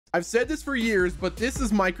I've said this for years, but this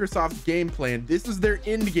is Microsoft's game plan. This is their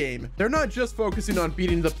end game. They're not just focusing on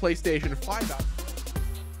beating the PlayStation 5 out.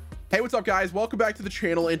 Hey, what's up guys? Welcome back to the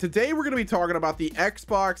channel, and today we're going to be talking about the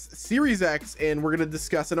Xbox Series X, and we're going to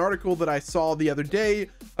discuss an article that I saw the other day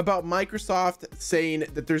about Microsoft saying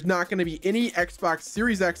that there's not going to be any Xbox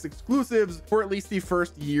Series X exclusives for at least the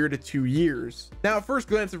first year to 2 years. Now, at first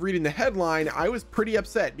glance of reading the headline, I was pretty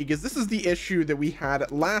upset because this is the issue that we had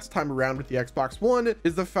last time around with the Xbox One,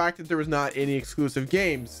 is the fact that there was not any exclusive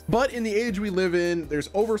games. But in the age we live in, there's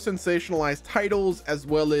over sensationalized titles as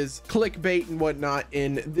well as clickbait and whatnot,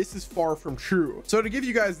 and this is far from true. So to give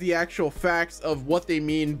you guys the actual facts of what they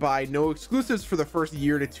mean by no exclusives for the first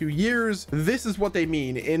year to 2 years, this is what they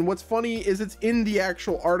mean. And what's funny is it's in the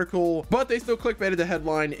actual article, but they still clickbaited the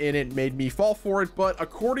headline and it made me fall for it. But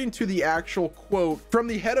according to the actual quote from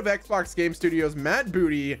the head of Xbox Game Studios, Matt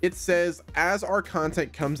Booty, it says, as our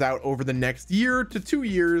content comes out over the next year to 2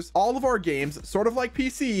 years, all of our games, sort of like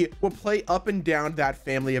PC, will play up and down that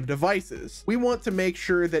family of devices. We want to make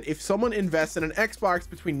sure that if someone invests in an Xbox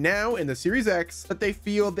between now and the Series X, that they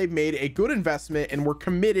feel they've made a good investment and we're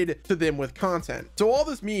committed to them with content. So all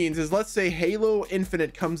this means is, let's say Halo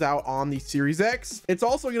Infinite comes out on the Series X, it's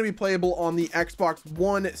also going to be playable on the Xbox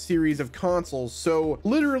One series of consoles. So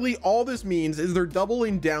literally all this means is they're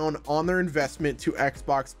doubling down on their investment to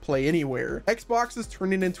Xbox Play Anywhere. Xbox is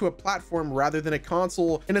turning into a platform rather than a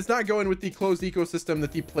console, and it's not going with the closed ecosystem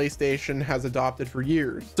that the PlayStation has adopted for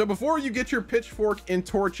years. So before you get your pitchfork and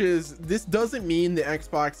torches, this doesn't mean the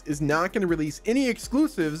Xbox is not going to release any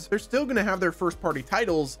exclusives. They're still going to have their first party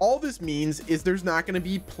titles. All this means is there's not going to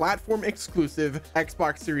be platform exclusive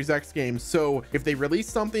Xbox Series X games. So if they release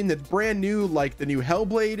something that's brand new, like the new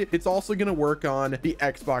Hellblade, it's also going to work on the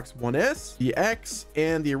Xbox One S, the X,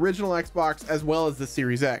 and the original Xbox, as well as the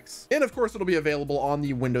Series X. And of course, it'll be available on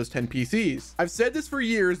the Windows 10 PCs. I've said this for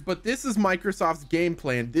years, but this is Microsoft's game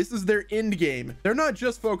plan. This is their end game. They're not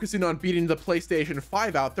just focusing on beating the PlayStation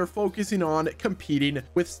 5 out. They're focusing on competing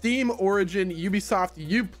with Steam, Origin, Ubisoft,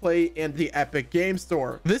 Uplay, and the Epic Game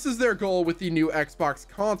Store. This is their goal with the new Xbox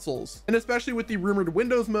consoles, and especially with the rumored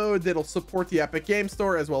Windows mode that'll support the Epic Game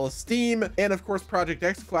Store as well as Steam, and of course Project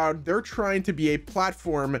X Cloud. They're trying to be a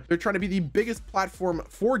platform. They're trying to be the biggest platform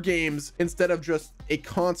for games instead of just a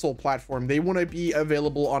console platform. They want to be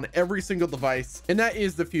available on every single device, and that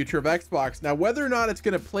is the future of Xbox. Now, whether or not it's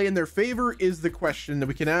going to play in their favor is the question that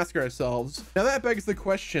we can ask ourselves. Now that begs the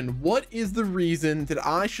question, what is the reason that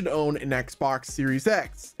I should own an Xbox Series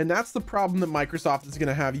X? And that's the problem that Microsoft is going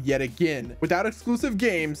to have yet again. Without exclusive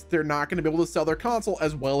games, they're not going to be able to sell their console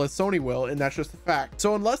as well as Sony will, and that's just a fact.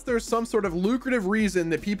 So unless there's some sort of lucrative reason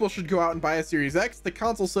that people should go out and buy a Series X, the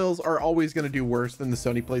console sales are always going to do worse than the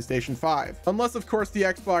Sony PlayStation 5. Unless of course the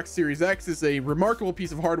Xbox Series X is a remarkable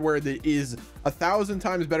piece of hardware that is 1,000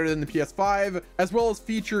 times better than the PS5, as well as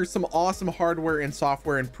features some awesome hardware and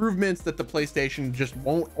software improvements that the PlayStation just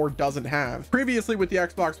won't or doesn't have. Previously with the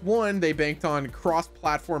Xbox One, they banked on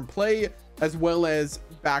cross-platform play as well as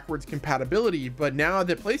backwards compatibility, but now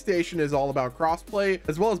that PlayStation is all about crossplay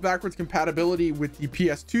as well as backwards compatibility with the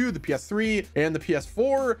PS2, the PS3, and the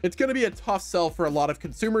PS4, it's going to be a tough sell for a lot of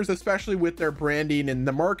consumers, especially with their branding and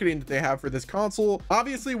the marketing that they have for this console.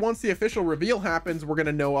 Obviously, once the official reveal happens, we're going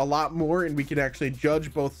to know a lot more and we can actually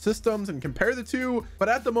judge both systems and compare the two. But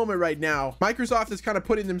at the moment right now, Microsoft is kind of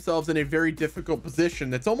putting themselves in a very difficult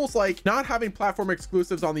position. It's almost like not having platform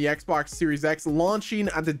exclusives on the Xbox Series X launching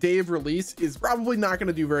at the day of release is probably not going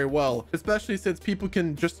to do very well, especially since people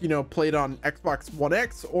can just, you know, play it on Xbox One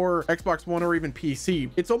X or Xbox One or even PC.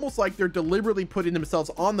 It's almost like they're deliberately putting themselves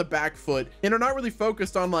on the back foot and are not really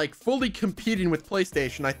focused on like fully competing with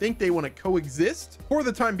PlayStation. I think they want to coexist for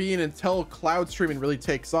the time being until cloud streaming really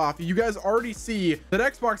takes off. You guys already see that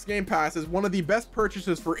Xbox Game Pass is one of the best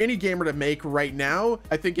purchases for any gamer to make right now.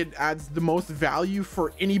 I think it adds the most value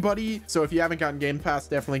for anybody. So if you haven't gotten Game Pass,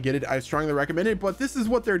 definitely get it. I strongly recommend it. But this is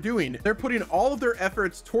what they're doing. They're putting all of their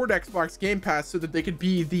efforts toward Xbox Game Pass so that they could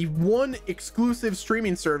be the one exclusive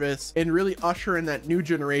streaming service and really usher in that new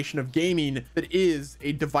generation of gaming that is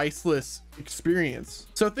a deviceless experience.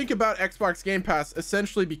 So think about Xbox Game Pass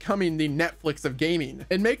essentially becoming the Netflix of gaming.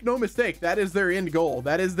 And make no mistake, that is their end goal.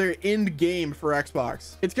 That is their end game for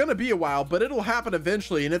Xbox. It's going to be a while, but it'll happen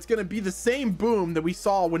eventually, and it's going to be the same boom that we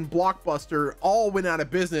saw when Blockbuster all went out of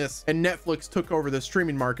business and Netflix took over the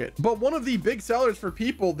streaming market. But one of the big sellers for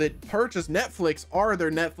people that purchase Netflix are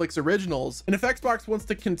their Netflix originals. And if Xbox wants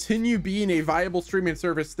to continue being a viable streaming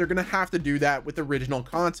service, they're going to have to do that with original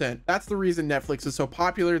content. That's the reason Netflix is so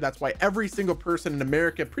popular. That's why every every single person in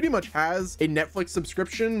America pretty much has a Netflix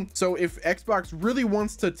subscription. So if Xbox really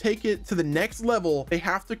wants to take it to the next level, they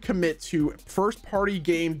have to commit to first-party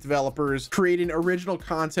game developers creating original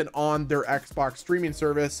content on their Xbox streaming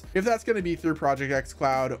service, if that's going to be through Project X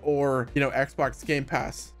Cloud or, you know, Xbox Game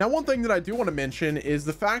Pass. Now, one thing that I do want to mention is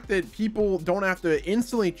the fact that people don't have to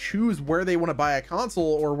instantly choose where they want to buy a console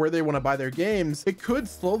or where they want to buy their games. It could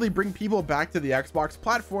slowly bring people back to the Xbox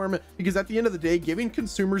platform, because at the end of the day, giving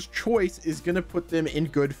consumers choice is going to put them in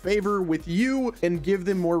good favor with you and give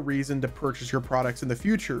them more reason to purchase your products in the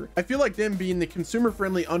future. I feel like them being the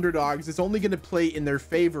consumer-friendly underdogs is only going to play in their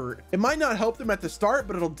favor. It might not help them at the start,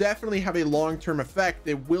 but it'll definitely have a long-term effect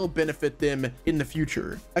that will benefit them in the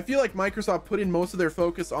future. I feel like Microsoft put in most of their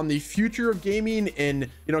focus on the future of gaming and,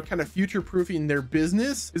 you know, kind of future-proofing their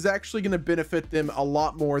business is actually going to benefit them a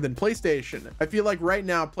lot more than PlayStation. I feel like right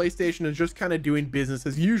now PlayStation is just kind of doing business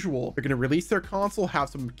as usual. They're going to release their console, have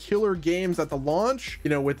some killer games at the launch, you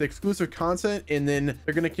know, with exclusive content, and then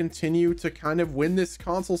they're going to continue to kind of win this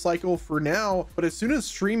console cycle for now. But as soon as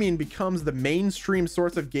streaming becomes the mainstream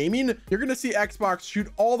source of gaming, you're going to see Xbox shoot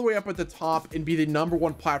all the way up at the top and be the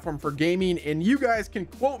 #1 platform for gaming, and you guys can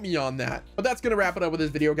quote me on that. But that's going to wrap it up with this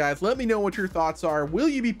video, guys. Let me know what your thoughts are. Will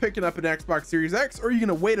you be picking up an Xbox Series X, or are you going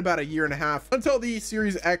to wait about a year and a half until the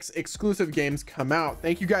Series X exclusive games come out?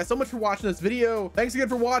 Thank you guys so much for watching this video. Thanks again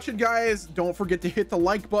for watching, guys. Don't forget to hit the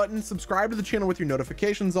like button, subscribe to the channel with your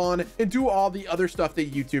notifications on, and do all the other stuff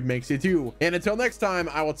that YouTube makes you do. And until next time,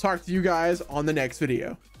 I will talk to you guys on the next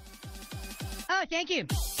video. Oh, thank you.